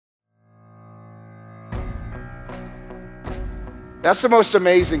That's the most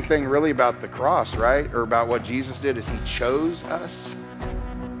amazing thing really about the cross, right? Or about what Jesus did, is he chose us.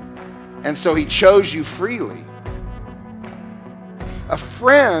 And so he chose you freely. A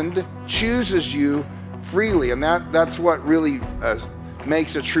friend chooses you freely, and that's what really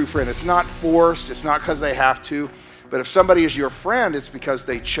makes a true friend. It's not forced, it's not because they have to, but if somebody is your friend, it's because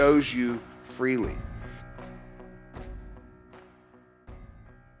they chose you freely.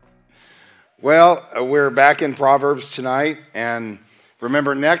 Well, we're back in Proverbs tonight, and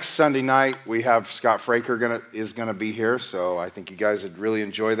remember, next Sunday night we have Scott Fraker is gonna be here, so I think you guys would really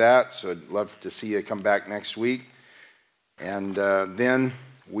enjoy that. So I'd love to see you come back next week. And then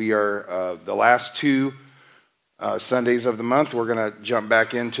we are the last two Sundays of the month. We're gonna jump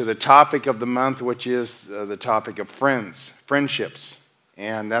back into the topic of the month, which is the topic of friendships,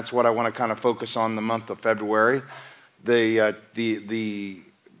 and that's what I want to kind of focus on the month of February. The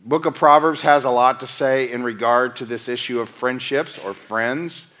book of Proverbs has a lot to say in regard to this issue of friendships or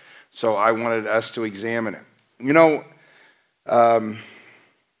friends, so I wanted us to examine it. You know,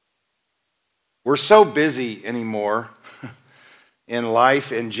 we're so busy anymore in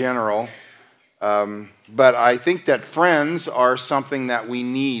life in general, but I think that friends are something that we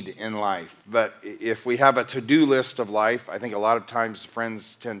need in life. But if we have a to-do list of life, I think a lot of times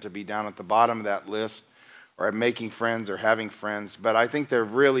friends tend to be down at the bottom of that list, or making friends or having friends, but I think they're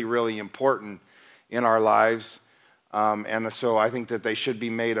really, really important in our lives, and so I think that they should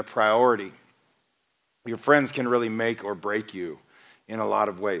be made a priority. Your friends can really make or break you in a lot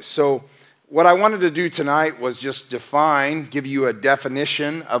of ways. So what I wanted to do tonight was just give you a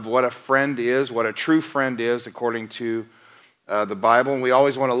definition of what a friend is, what a true friend is according to the Bible. And we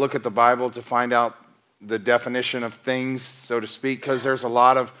always want to look at the Bible to find out the definition of things, so to speak, because there's a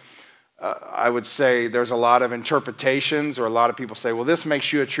lot of I would say there's a lot of interpretations, or a lot of people say, well, this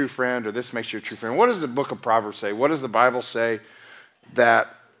makes you a true friend, or this makes you a true friend. What does the book of Proverbs say? What does the Bible say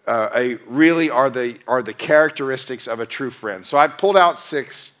that really are the characteristics of a true friend? So I pulled out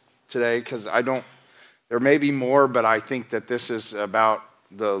 6 today, because there may be more, but I think that this is about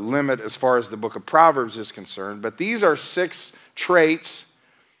the limit as far as the book of Proverbs is concerned. But these are 6 traits.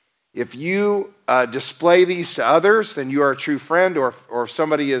 If you display these to others, then you are a true friend, or if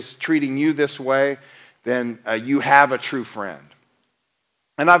somebody is treating you this way, then you have a true friend.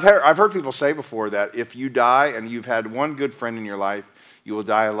 And I've heard people say before that if you die and you've had one good friend in your life, you will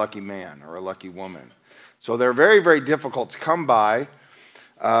die a lucky man or a lucky woman. So they're very, very difficult to come by.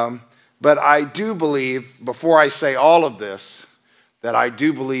 But I do believe, before I say all of this, that I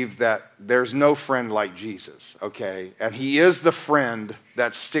do believe that there's no friend like Jesus, okay? And he is the friend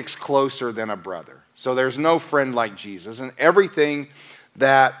that sticks closer than a brother. So there's no friend like Jesus. And everything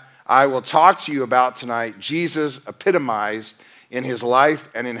that I will talk to you about tonight, Jesus epitomized in his life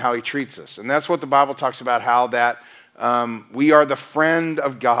and in how he treats us. And that's what the Bible talks about, how that we are the friend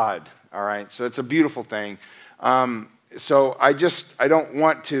of God, all right? So it's a beautiful thing. So I don't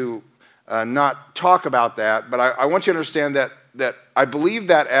want to not talk about that, but I want you to understand that I believe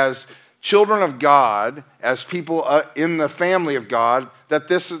that as children of God, as people in the family of God, that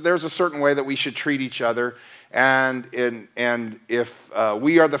there's a certain way that we should treat each other. And if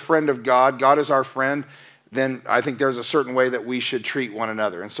we are the friend of God, God is our friend, then I think there's a certain way that we should treat one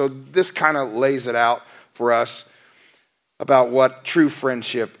another. And so this kind of lays it out for us about what true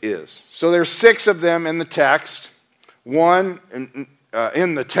friendship is. So there's 6 of them in the text. One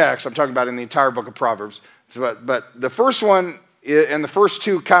in the text, I'm talking about in the entire book of Proverbs. But the first one and the first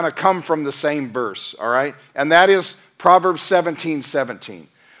 2 kind of come from the same verse, all right? And that is Proverbs 17:17.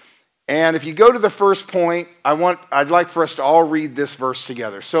 And if you go to the first point, I'd like for us to all read this verse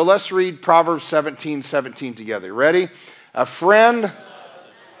together. So let's read Proverbs 17:17 together. Ready? A friend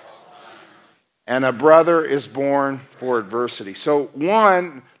and a brother is born for adversity. So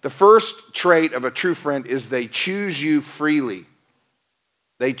the first trait of a true friend is they choose you freely.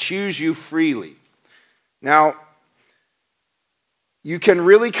 They choose you freely. Now, you can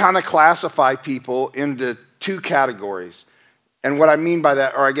really kind of classify people into 2 categories. And what I mean by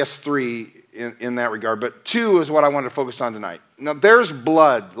that, or I guess 3 in that regard, but 2 is what I want to focus on tonight. Now, there's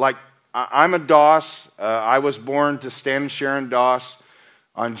blood. Like, I'm a Doss. I was born to Stan and Sharon Doss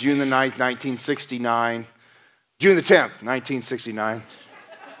on June the 9th, 1969. June the 10th, 1969.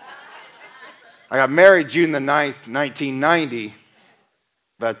 I got married June the 9th, 1990,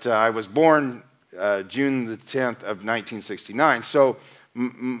 but I was born June the 10th of 1969. So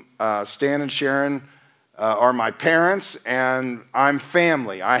Stan and Sharon are my parents, and I'm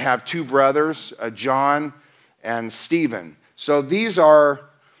family. I have 2 brothers, John and Stephen. So these are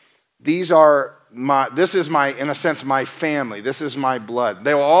this is my, in a sense, my family. This is my blood.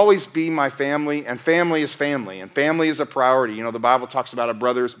 They will always be my family, and family is family, and family is a priority. You know, the Bible talks about a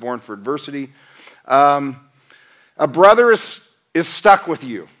brother is born for adversity. A brother is stuck with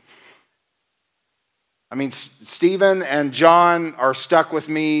you. I mean, Stephen and John are stuck with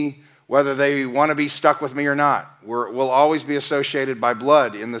me, whether they want to be stuck with me or not. We'll always be associated by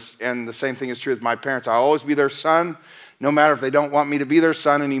blood. And the same thing is true with my parents. I'll always be their son, no matter if they don't want me to be their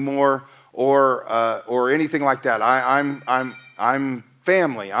son anymore or anything like that. I'm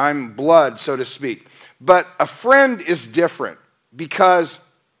family. I'm blood, so to speak. But a friend is different because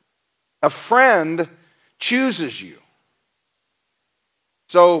a friend chooses you.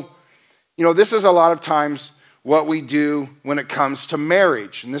 So, you know, this is a lot of times what we do when it comes to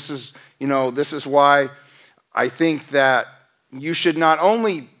marriage. And this is why I think that you should not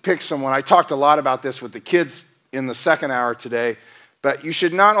only pick someone. I talked a lot about this with the kids in the second hour today, but you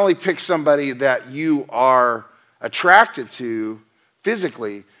should not only pick somebody that you are attracted to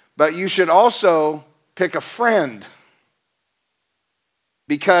physically, but you should also pick a friend.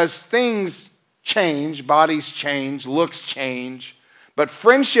 Because things change, bodies change, looks change, but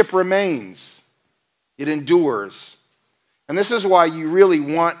friendship remains. It endures. And this is why you really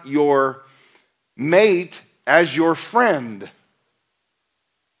want your mate as your friend.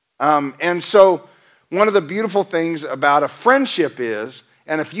 And so one of the beautiful things about a friendship is,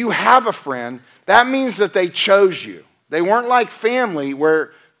 and if you have a friend, that means that they chose you. They weren't like family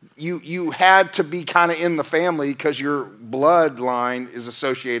where you had to be kind of in the family because your bloodline is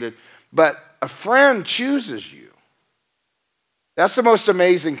associated, but a friend chooses you. That's the most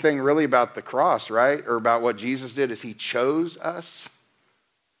amazing thing really about the cross, right? Or about what Jesus did is he chose us.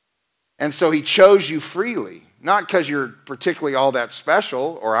 And so he chose you freely. Not because you're particularly all that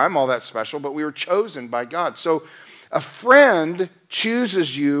special or I'm all that special, but we were chosen by God. So a friend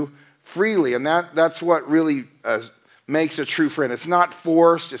chooses you freely. And that's what really makes a true friend. It's not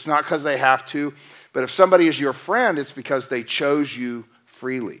forced. It's not because they have to. But if somebody is your friend, it's because they chose you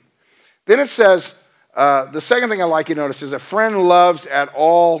freely. Then it says, the second thing I like you to notice is a friend loves at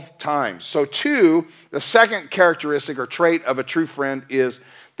all times. So the second characteristic or trait of a true friend is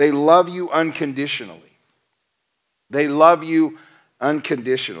they love you unconditionally. They love you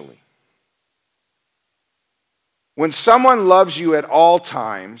unconditionally. When someone loves you at all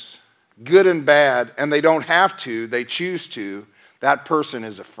times, good and bad, and they don't have to, they choose to, that person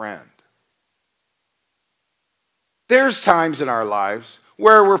is a friend. There's times in our lives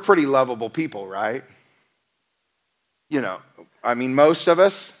where we're pretty lovable people, right? You know, I mean, most of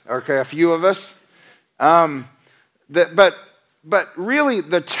us, okay, a few of us. But really,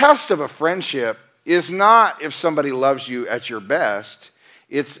 the test of a friendship is not if somebody loves you at your best,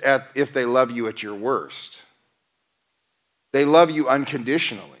 it's if they love you at your worst. They love you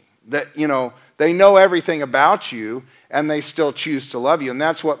unconditionally. That, you know, they know everything about you and they still choose to love you. And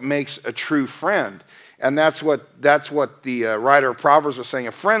that's what makes a true friend. And that's what the writer of Proverbs was saying.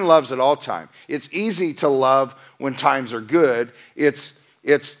 A friend loves at all time. It's easy to love when times are good. It's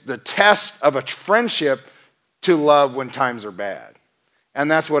the test of a friendship to love when times are bad. And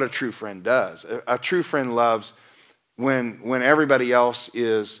that's what a true friend does. A true friend loves when everybody else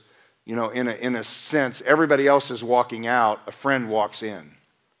is, you know, in a sense, everybody else is walking out, a friend walks in.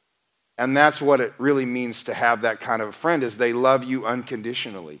 And that's what it really means to have that kind of a friend, is they love you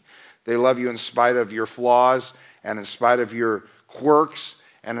unconditionally. They love you in spite of your flaws and in spite of your quirks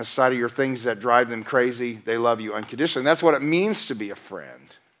and in spite of your things that drive them crazy. They love you unconditionally. And that's what it means to be a friend.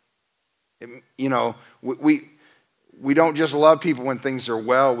 You know, we don't just love people when things are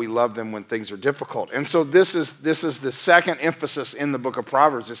well, we love them when things are difficult. And so this is the second emphasis in the book of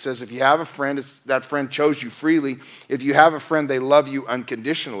Proverbs. It says if you have a friend, that friend chose you freely. If you have a friend, they love you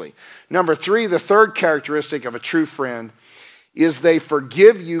unconditionally. Number 3, the third characteristic of a true friend is they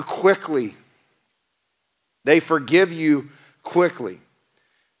forgive you quickly. They forgive you quickly.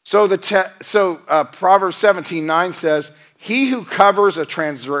 So Proverbs 17:9 says, he who covers a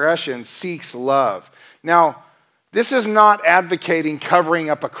transgression seeks love. Now, this is not advocating covering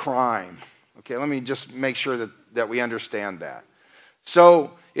up a crime. Okay, let me just make sure that we understand that.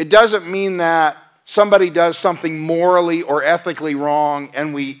 So it doesn't mean that somebody does something morally or ethically wrong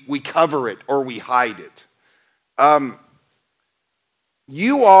and we cover it or we hide it.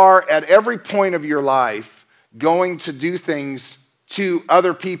 You are at every point of your life going to do things to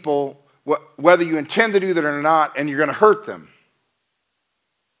other people, whether you intend to do that or not, and you're going to hurt them.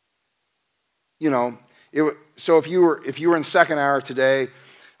 You know, so if you were in second hour today,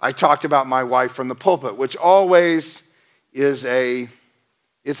 I talked about my wife from the pulpit, which always is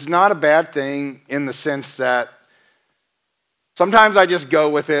it's not a bad thing in the sense that Sometimes I just go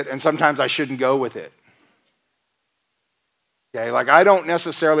with it, and sometimes I shouldn't go with it. Okay, like I don't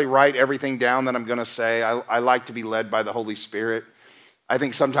necessarily write everything down that I'm going to say. I like to be led by the Holy Spirit. I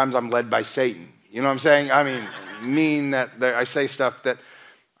think sometimes I'm led by Satan. You know what I'm saying? I mean that I say stuff that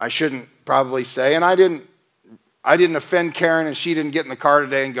I shouldn't probably say. And I didn't offend Karen, and she didn't get in the car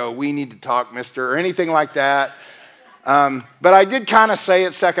today and go, "We need to talk, mister," or anything like that. But I did kind of say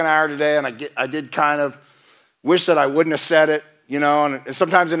it second hour today, and I did kind of wish that I wouldn't have said it, you know, and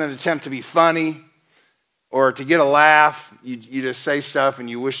sometimes in an attempt to be funny or to get a laugh, you just say stuff and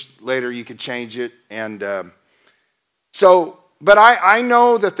you wish later you could change it. And but I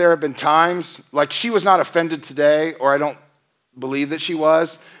know that there have been times, like she was not offended today, or I don't believe that she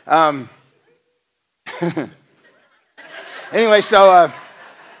was. Anyway,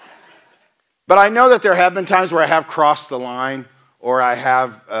 but I know that there have been times where I have crossed the line, or I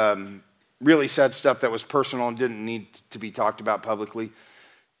have really said stuff that was personal and didn't need to be talked about publicly.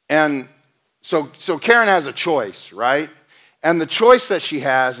 And so Karen has a choice, right? And the choice that she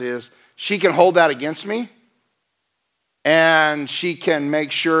has is she can hold that against me, and she can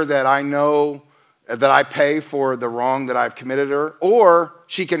make sure that I know that I pay for the wrong that I've committed her, or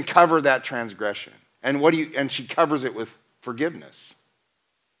she can cover that transgression. And she covers it with forgiveness.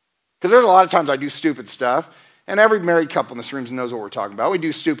 Because there's a lot of times I do stupid stuff, and every married couple in this room knows what we're talking about. We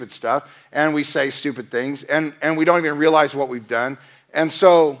do stupid stuff, and we say stupid things, and we don't even realize what we've done. And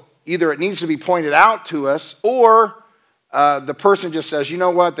so either it needs to be pointed out to us, or the person just says, you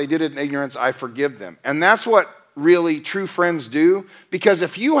know what, they did it in ignorance, I forgive them. And that's what really true friends do, because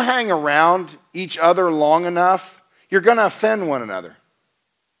if you hang around each other long enough, you're going to offend one another.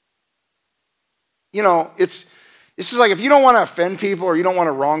 You know, it's just like if you don't want to offend people or you don't want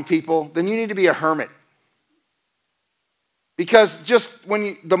to wrong people, then you need to be a hermit. Because just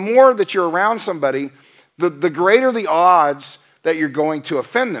the more that you're around somebody, the greater the odds that you're going to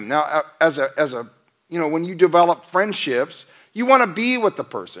offend them. Now, when you develop friendships, you want to be with the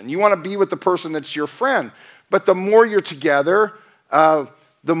person. You want to be with the person that's your friend. But the more you're together,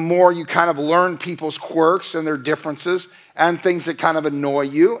 the more you kind of learn people's quirks and their differences and things that kind of annoy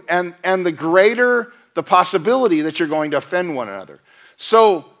you, and the greater the possibility that you're going to offend one another.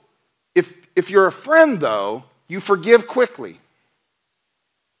 So if you're a friend, though, you forgive quickly.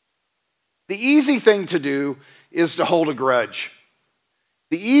 The easy thing to do is to hold a grudge.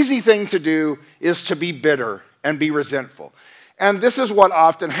 The easy thing to do is to be bitter and be resentful. And this is what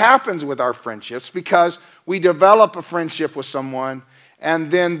often happens with our friendships, because we develop a friendship with someone,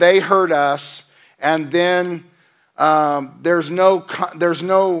 and then they hurt us, and then there's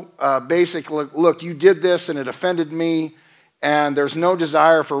no basic, look, you did this and it offended me, and there's no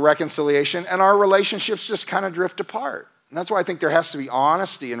desire for reconciliation, and our relationships just kind of drift apart. And that's why I think there has to be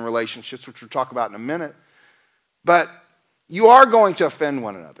honesty in relationships, which we'll talk about in a minute. But you are going to offend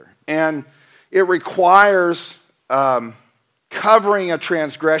one another, and it requires covering a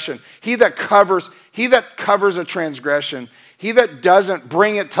transgression. He that covers a transgression, he that doesn't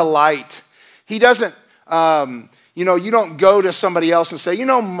bring it to light, he doesn't, you don't go to somebody else and say,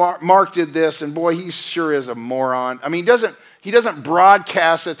 Mark did this, and boy, he sure is a moron. I mean, he doesn't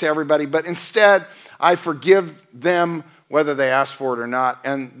broadcast it to everybody, but instead, I forgive them whether they ask for it or not.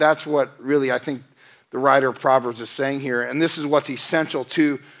 And that's what really I think the writer of Proverbs is saying here. And this is what's essential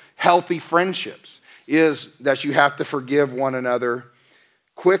to healthy friendships, is that you have to forgive one another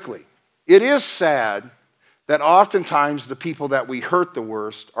quickly. It is sad that oftentimes the people that we hurt the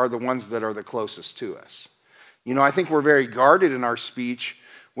worst are the ones that are the closest to us. I think we're very guarded in our speech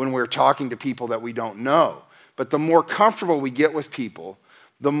when we're talking to people that we don't know. But the more comfortable we get with people,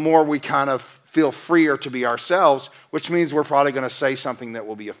 the more we kind of feel freer to be ourselves, which means we're probably going to say something that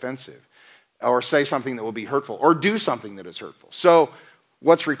will be offensive, or say something that will be hurtful, or do something that is hurtful. So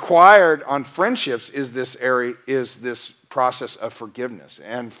what's required on friendships is this process of forgiveness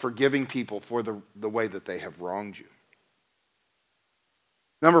and forgiving people for the way that they have wronged you.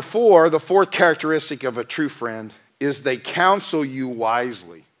 Number 4, the fourth characteristic of a true friend is they counsel you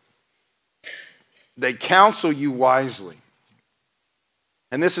wisely. They counsel you wisely.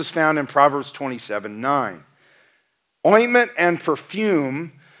 And this is found in Proverbs 27:9. Ointment and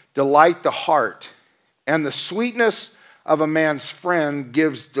perfume delight the heart, and the sweetness of a man's friend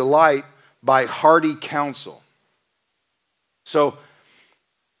gives delight by hearty counsel. So,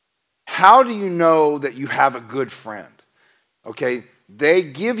 how do you know that you have a good friend? Okay, they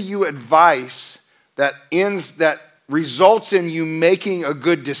give you advice that results in you making a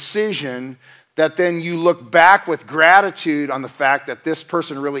good decision, that then you look back with gratitude on the fact that this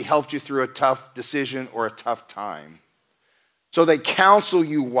person really helped you through a tough decision or a tough time. So they counsel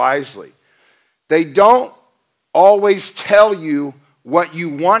you wisely. They don't always tell you what you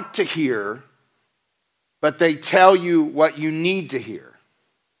want to hear, but they tell you what you need to hear.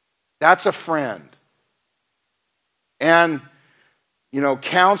 That's a friend. And,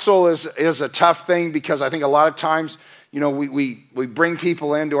 counsel is a tough thing because I think a lot of times, we bring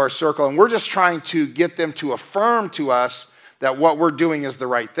people into our circle and we're just trying to get them to affirm to us that what we're doing is the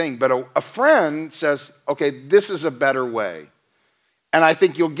right thing. But a friend says, okay, this is a better way. And I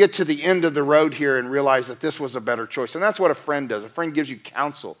think you'll get to the end of the road here and realize that this was a better choice. And that's what a friend does. A friend gives you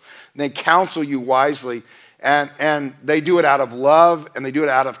counsel. And they counsel you wisely. And they do it out of love and they do it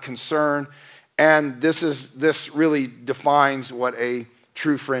out of concern. And this really defines what a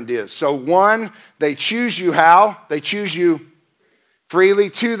true friend is. So 1, they choose you how? They choose you freely.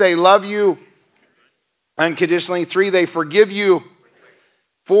 2, they love you unconditionally. 3, they forgive you.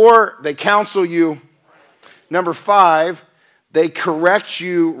 4, they counsel you. Number 5, they correct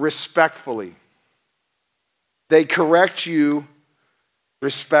you respectfully. They correct you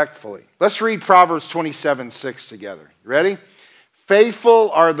respectfully. Let's read Proverbs 27:6 together. You ready?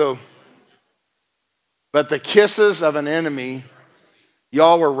 Faithful are but the kisses of an enemy.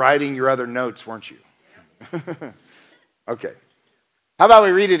 Y'all were writing your other notes, weren't you? Okay. How about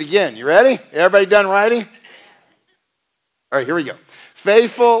we read it again? You ready? Everybody done writing? All right, here we go.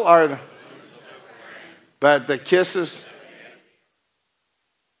 Faithful are but the kisses.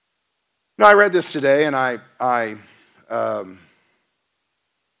 I read this today, and I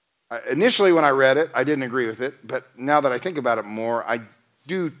initially when I read it, I didn't agree with it, but now that I think about it more, I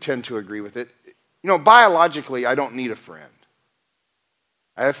do tend to agree with it. Biologically, I don't need a friend.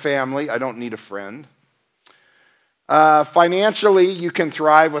 I have family. I don't need a friend. Financially, you can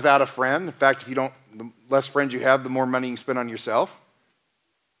thrive without a friend. In fact, the less friends you have, the more money you spend on yourself.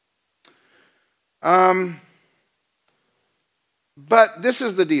 But this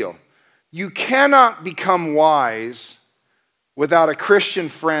is the deal. You cannot become wise without a Christian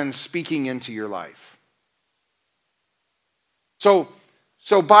friend speaking into your life. So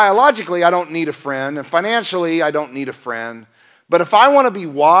biologically, I don't need a friend, and financially, I don't need a friend. But if I want to be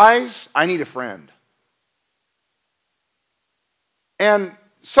wise, I need a friend. And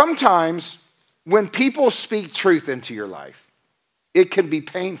sometimes, when people speak truth into your life, it can be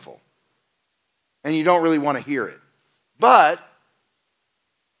painful, and you don't really want to hear it. But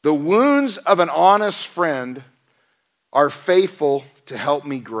the wounds of an honest friend are faithful to help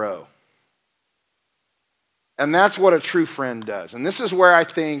me grow. And that's what a true friend does. And this is where I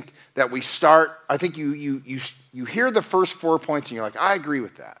think that we start. I think you hear the first 4 points and you're like, I agree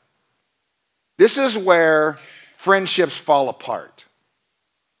with that. This is where friendships fall apart.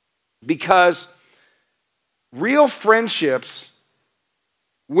 Because real friendships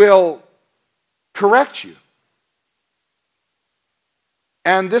will correct you.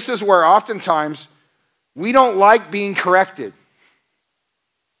 And this is where oftentimes we don't like being corrected.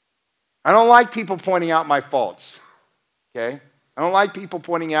 I don't like people pointing out my faults. Okay? I don't like people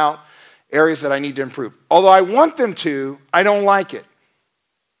pointing out areas that I need to improve. Although I want them to, I don't like it.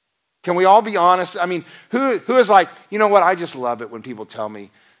 Can we all be honest? I mean, who is like, you know what, I just love it when people tell me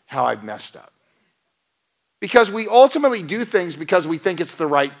how I've messed up. Because we ultimately do things because we think it's the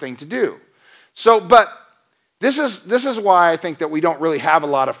right thing to do. But this is why I think that we don't really have a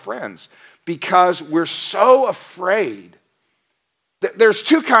lot of friends. Because we're so afraid. There's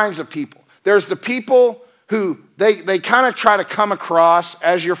 2 kinds of people. There's the people who they kind of try to come across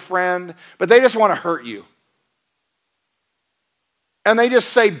as your friend, but they just want to hurt you. And they just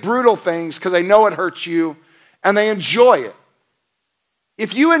say brutal things because they know it hurts you, and they enjoy it.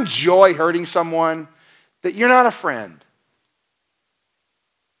 If you enjoy hurting someone, that you're not a friend.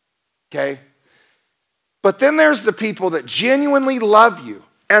 Okay? But then there's the people that genuinely love you,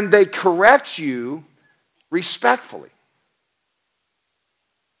 and they correct you respectfully.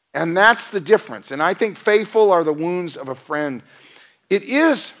 And that's the difference. And I think faithful are the wounds of a friend. It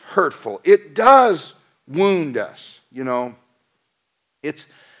is hurtful. It does wound us, I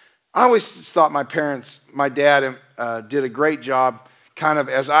always thought my dad did a great job kind of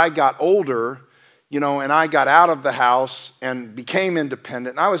as I got older, and I got out of the house and became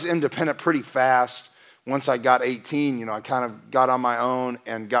independent. And I was independent pretty fast. Once I got 18, I kind of got on my own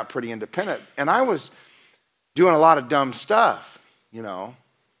and got pretty independent. And I was doing a lot of dumb stuff,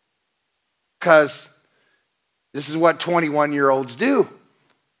 because this is what 21-year-olds do.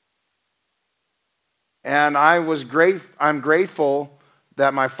 And I'm grateful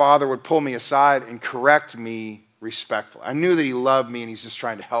that my father would pull me aside and correct me respectfully. I knew that he loved me and he's just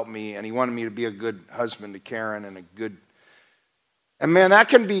trying to help me, and he wanted me to be a good husband to Karen and man, that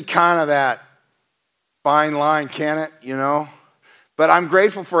can be kind of that fine line, can it? But I'm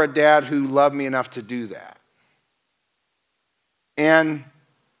grateful for a dad who loved me enough to do that. And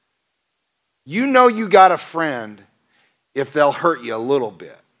you know you got a friend if they'll hurt you a little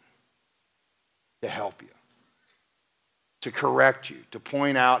bit to help you, to correct you, to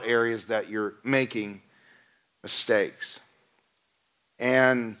point out areas that you're making mistakes.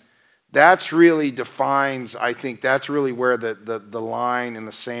 And that's really defines, I think that's really where the line in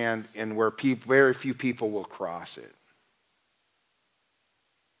the sand and where very few people will cross it.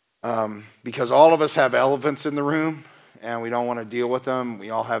 Because all of us have elephants in the room and we don't want to deal with them.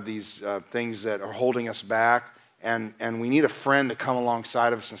 We all have these things that are holding us back. And we need a friend to come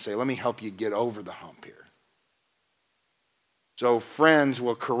alongside of us and say, let me help you get over the hump here. So friends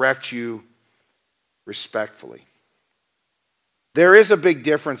will correct you respectfully. There is a big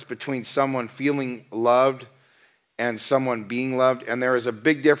difference between someone feeling loved and someone being loved. And there is a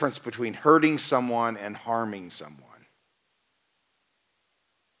big difference between hurting someone and harming someone.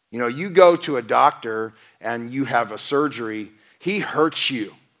 You know, you go to a doctor and you have a surgery, he hurts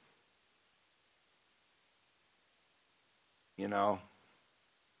you. You know,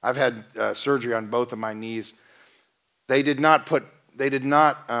 I've had surgery on both of my knees. They did not put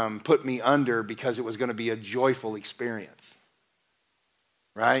me under because it was going to be a joyful experience,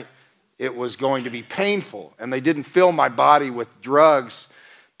 right? It was going to be painful, and they didn't fill my body with drugs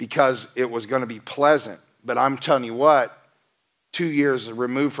because it was going to be pleasant. But I'm telling you what, 2 years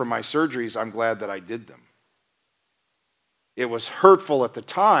removed from my surgeries, I'm glad that I did them. It was hurtful at the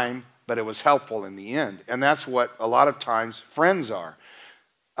time, but it was helpful in the end. And that's what a lot of times friends are.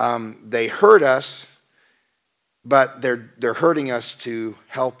 They hurt us, but they're hurting us to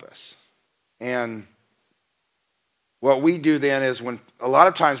help us. And what we do then is a lot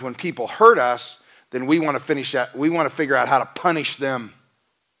of times when people hurt us, then we want to figure out how to punish them.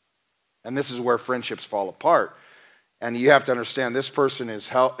 And this is where friendships fall apart. And you have to understand this person is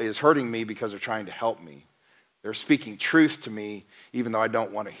hurting me because they're trying to help me. They're speaking truth to me even though I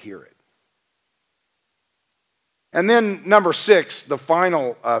don't want to hear it. And then number 6, the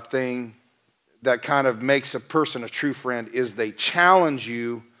final thing that kind of makes a person a true friend is they challenge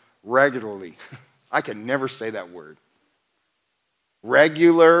you regularly. I can never say that word.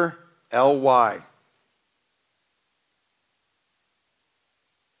 Regular, L-Y.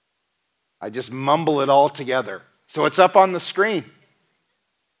 I just mumble it all together. So it's up on the screen.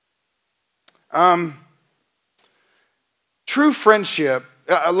 True friendship,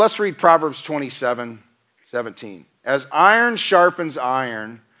 let's read Proverbs 27:17. As iron sharpens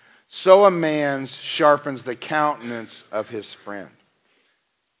iron, so a man sharpens the countenance of his friend.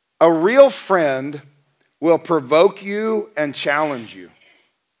 A real friend will provoke you and challenge you.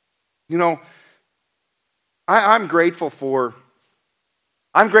 You know, I'm grateful for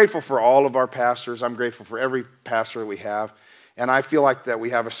all of our pastors. I'm grateful for every pastor that we have. And I feel like that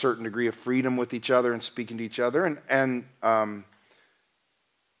we have a certain degree of freedom with each other and speaking to each other. And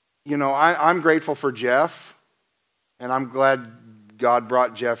you know, I'm grateful for Jeff. And I'm glad God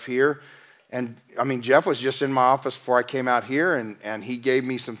brought Jeff here. And I mean, Jeff was just in my office before I came out here. And he gave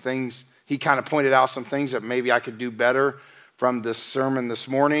me some things. He kind of pointed out some things that maybe I could do better from this sermon this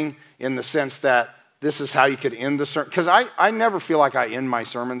morning, in the sense that this is how you could end the sermon. Because I never feel like I end my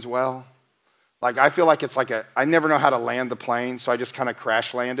sermons well. Like, I feel like it's like I never know how to land the plane, so I just kind of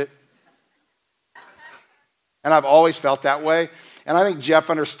crash land it. And I've always felt that way. And I think Jeff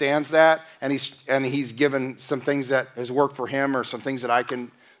understands that, and he's given some things that has worked for him, or some things that I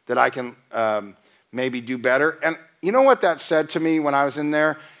can maybe do better. And you know what that said to me when I was in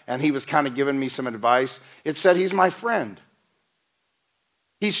there, and he was kind of giving me some advice? It said, he's my friend.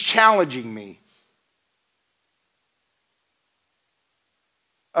 He's challenging me.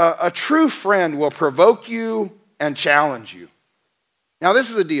 A true friend will provoke you and challenge you. Now, this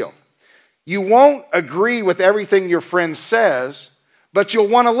is the deal. You won't agree with everything your friend says, but you'll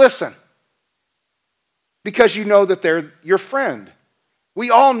want to listen because you know that they're your friend. We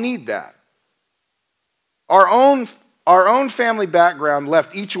all need that. Our own family background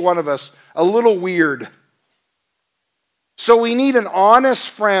left each one of us a little weird. So we need an honest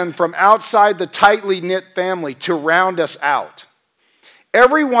friend from outside the tightly knit family to round us out.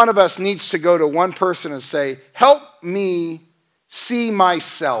 Every one of us needs to go to one person and say, help me see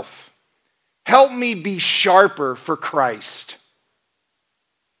myself. Help me be sharper for Christ.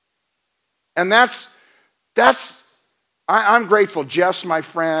 And I'm grateful Jeff's my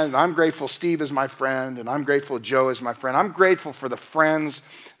friend, I'm grateful Steve is my friend, and I'm grateful Joe is my friend. I'm grateful for the friends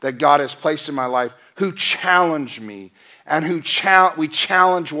that God has placed in my life who challenge me and we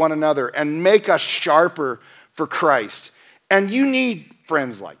challenge one another and make us sharper for Christ. And you need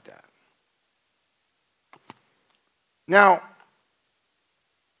friends like that. Now,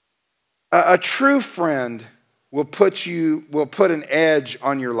 a true friend will put an edge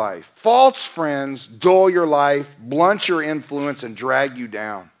on your life. False friends dull your life, blunt your influence, and drag you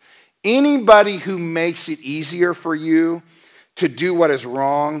down. Anybody who makes it easier for you to do what is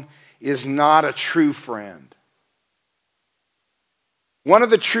wrong is not a true friend. One of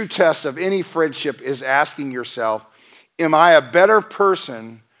the true tests of any friendship is asking yourself, am I a better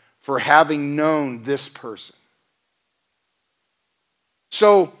person for having known this person?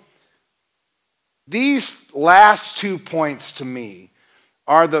 So, these last 2 points to me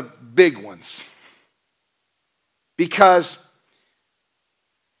are the big ones. Because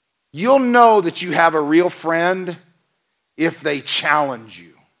you'll know that you have a real friend if they challenge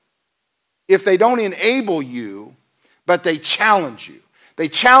you. If they don't enable you, but they challenge you. They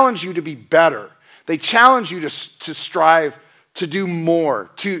challenge you to be better. They challenge you to strive to do more,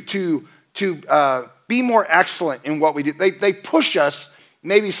 to be more excellent in what we do. They push us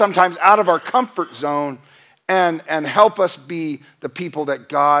maybe sometimes out of our comfort zone and help us be the people that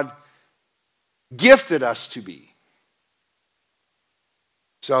God gifted us to be.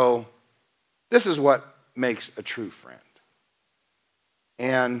 So this is what makes a true friend.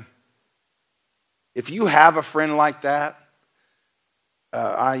 And if you have a friend like that,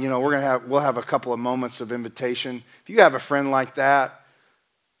 we'll have a couple of moments of invitation. If you have a friend like that,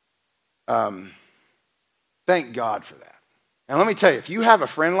 thank God for that. And let me tell you, if you have a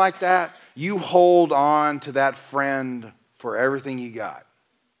friend like that, you hold on to that friend for everything you got.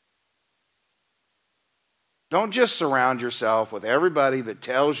 Don't just surround yourself with everybody that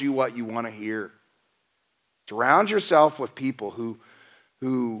tells you what you want to hear. Surround yourself with people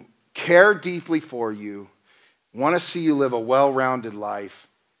who care deeply for you, want to see you live a well-rounded life,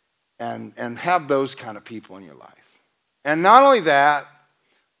 and have those kind of people in your life. And not only that,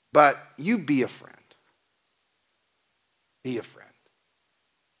 but you be a friend. Be a friend.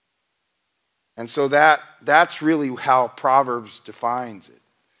 And so that's really how Proverbs defines it.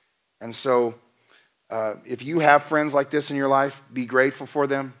 And so if you have friends like this in your life, be grateful for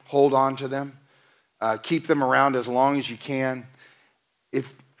them. Hold on to them. Keep them around as long as you can.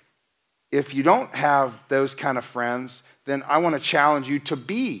 If you don't have those kind of friends, then I want to challenge you to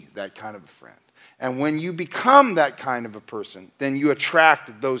be that kind of a friend. And when you become that kind of a person, then you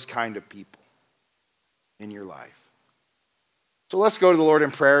attract those kind of people in your life. So let's go to the Lord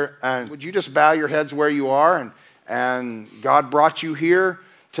in prayer. And would you just bow your heads where you are? And God brought you here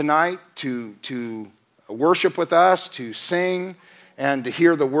tonight to worship with us, to sing, and to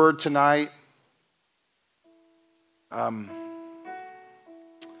hear the word tonight.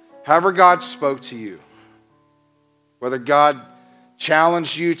 However God spoke to you, whether God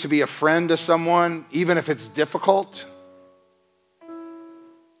challenged you to be a friend to someone, even if it's difficult,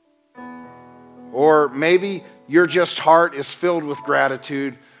 or maybe your just heart is filled with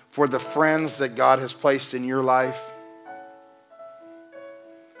gratitude for the friends that God has placed in your life,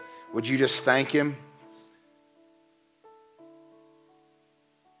 would you just thank Him?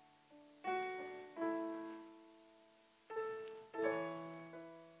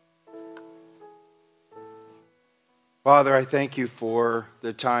 Father, I thank you for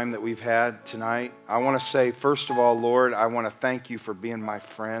the time that we've had tonight. I want to say, first of all, Lord, I want to thank you for being my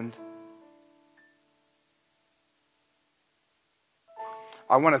friend.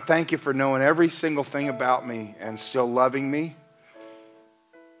 I want to thank you for knowing every single thing about me and still loving me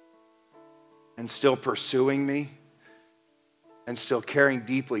and still pursuing me and still caring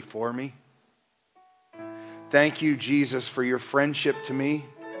deeply for me. Thank you, Jesus, for your friendship to me,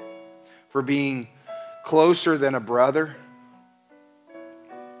 for being closer than a brother.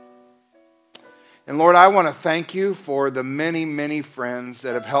 And Lord, I want to thank you for the many, many friends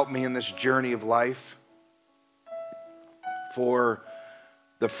that have helped me in this journey of life. For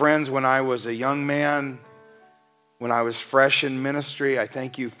the friends when I was a young man, when I was fresh in ministry. I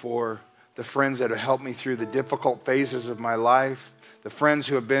thank you for the friends that have helped me through the difficult phases of my life. The friends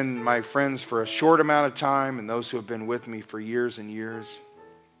who have been my friends for a short amount of time and those who have been with me for years and years.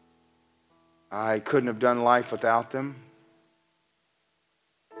 I couldn't have done life without them.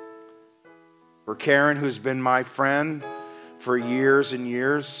 For Karen, who's been my friend for years and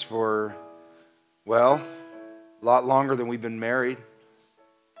years, for, well, a lot longer than we've been married.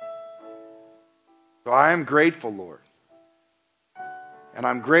 So I am grateful, Lord. And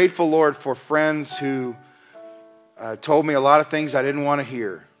I'm grateful, Lord, for friends who told me a lot of things I didn't want to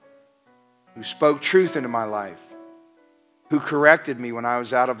hear, who spoke truth into my life, who corrected me when I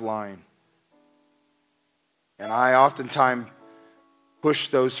was out of line. And I oftentimes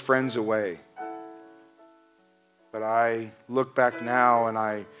pushed those friends away. But I look back now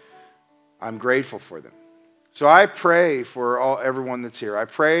and I'm grateful for them. So I pray for everyone that's here. I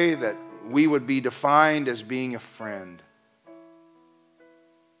pray that we would be defined as being a friend.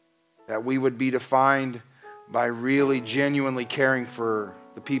 That we would be defined by really genuinely caring for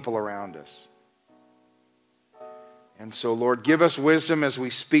the people around us. And so, Lord, give us wisdom as we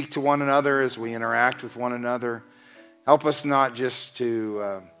speak to one another, as we interact with one another. Help us not just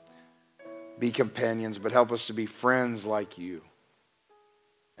to be companions, but help us to be friends like you.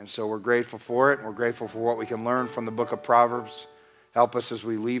 And so we're grateful for it, and we're grateful for what we can learn from the book of Proverbs. Help us as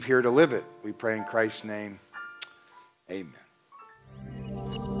we leave here to live it. We pray in Christ's name. Amen.